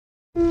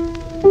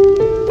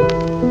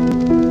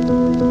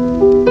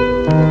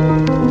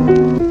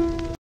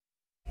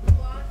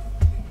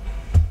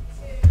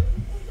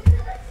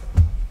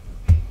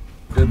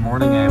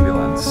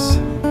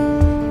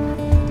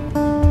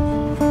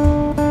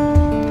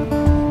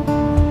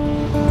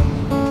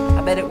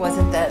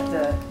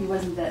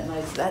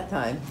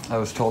time. I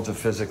was told to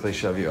physically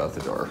shove you out the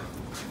door.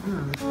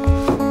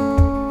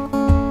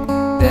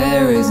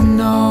 There is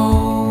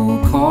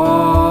no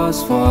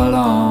cause for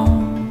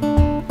alarm,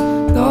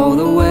 though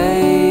the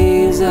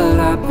waves are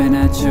lapping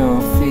at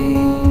your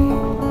feet.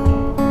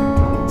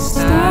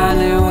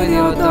 Standing with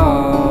your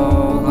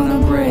dog on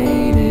a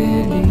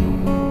braided leash,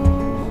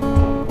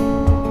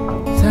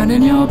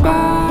 turning your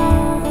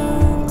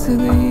back to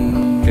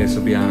leave. Okay,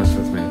 so be honest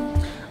with me.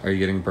 Are you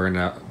getting burned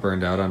out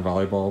on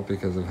volleyball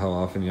because of how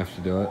often you have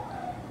to do it?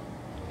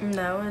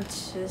 No,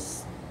 it's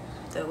just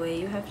the way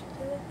you have to do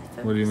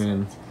it. What do you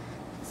mean?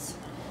 It's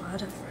a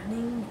lot of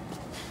running.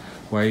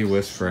 Why are you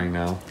whispering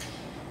now?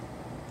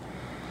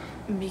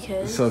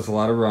 Because So it's a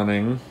lot of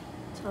running.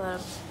 it's a lot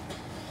of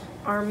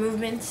arm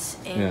movements,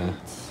 and Yeah.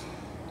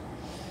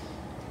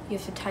 you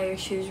have to tie your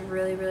shoes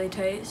really, really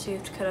tight, so you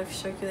have to cut off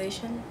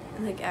circulation.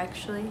 Like,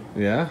 actually,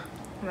 Yeah?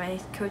 my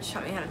coach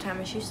taught me how to tie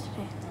my shoes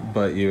today.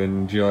 But you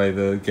enjoy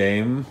the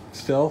game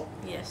still?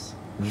 Yes.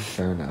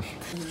 Fair enough.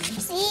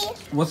 See,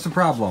 What's the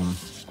problem?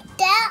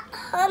 that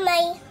on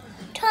my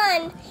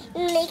tongue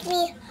make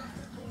me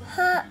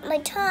hurt my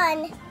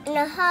tongue and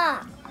a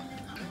hot.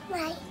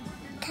 My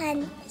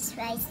tongue is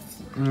spicy.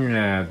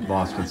 Yeah,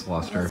 lost its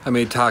luster. I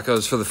made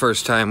tacos for the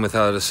first time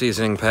without a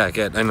seasoning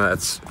packet. I know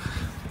that's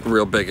a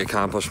real big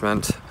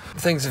accomplishment.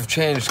 Things have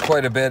changed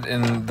quite a bit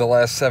in the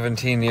last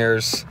 17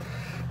 years.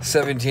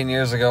 17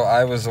 years ago,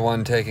 I was the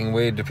one taking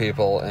weed to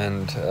people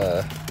and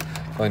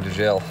going to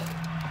jail.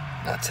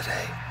 Not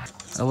today.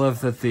 I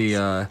love that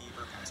the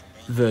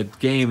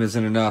game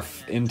isn't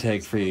enough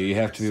intake for you. You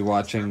have to be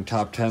watching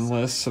top 10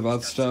 lists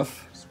about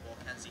stuff.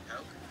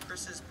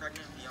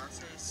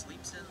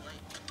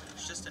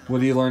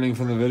 What are you learning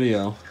from the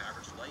video?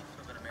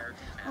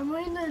 I'm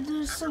learning that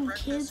there's some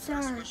kids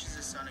that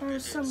are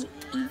some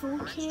evil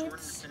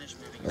kids.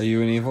 Are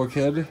you an evil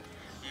kid?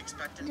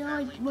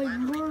 They're like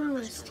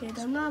murderous kid.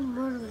 I'm not a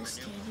murderous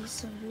kid, he's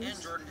so good.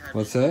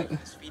 What's that?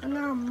 I'm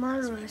not a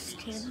murderous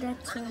kid,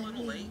 that's what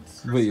it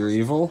means. But you're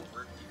evil?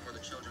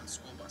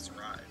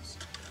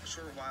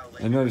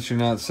 I notice you're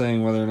not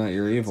saying whether or not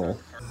you're evil.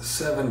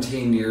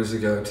 17 years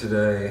ago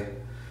today,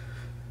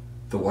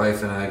 the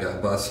wife and I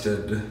got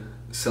busted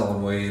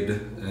selling weed,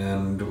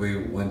 and we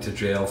went to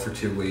jail for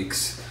 2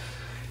 weeks.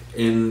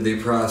 In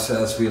the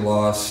process, we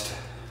lost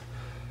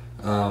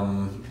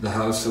the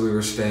house that we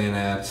were staying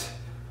at.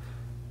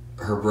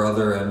 Her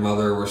brother and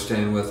mother were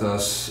staying with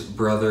us.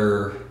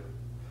 Brother,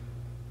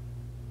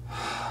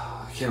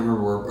 I can't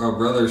remember where,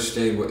 brother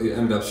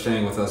ended up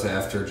staying with us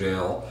after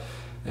jail,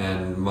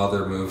 and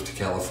mother moved to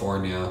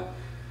California.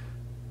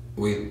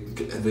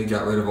 They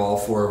got rid of all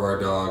 4 of our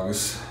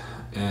dogs,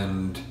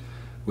 and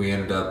we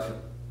ended up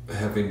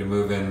having to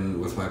move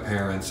in with my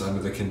parents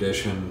under the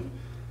condition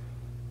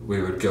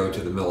we would go to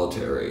the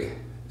military.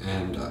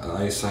 And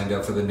I signed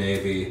up for the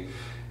Navy,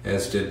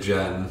 as did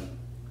Jen.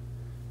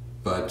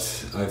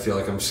 But I feel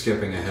like I'm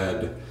skipping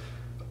ahead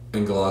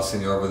and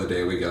glossing over the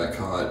day we got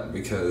caught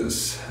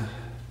because,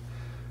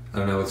 I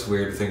don't know, it's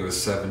weird to think it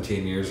was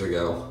 17 years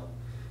ago.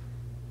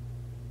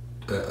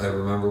 I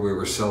remember we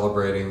were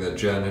celebrating that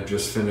Jen had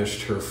just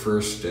finished her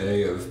first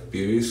day of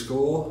beauty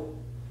school,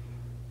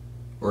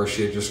 or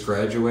she had just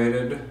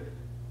graduated.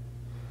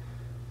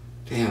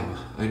 Damn,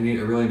 I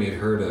really need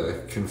her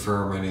to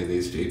confirm any of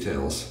these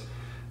details.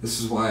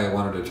 This is why I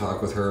wanted to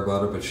talk with her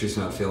about it, but she's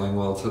not feeling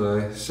well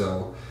today,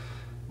 so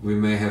we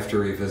may have to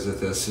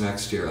revisit this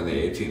next year on the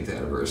 18th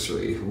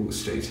anniversary. Ooh,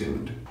 stay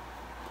tuned.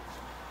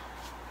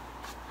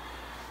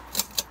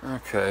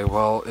 Okay,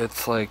 well,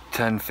 it's like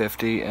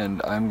 10:50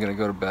 and I'm gonna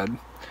go to bed.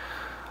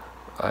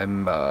 I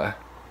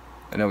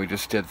know we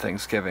just did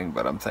Thanksgiving,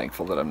 but I'm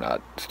thankful that I'm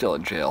not still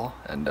in jail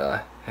and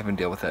having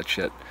to deal with that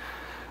shit.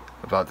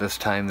 About this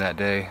time that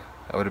day,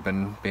 I would have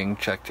been being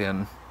checked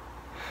in.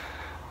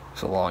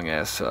 It's a long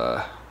ass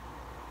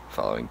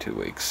following 2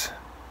 weeks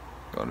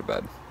going to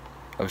bed.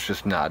 I was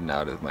just nodding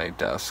out at my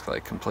desk,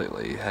 like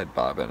completely head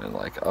bobbing and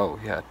like, oh,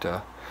 you had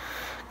to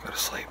go to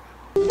sleep.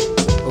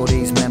 All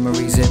these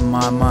memories in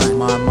my mind,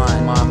 my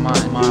mind, my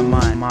mind, my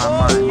mind, my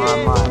mind,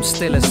 my mind. I'm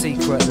still a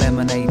secret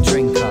lemonade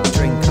drinker.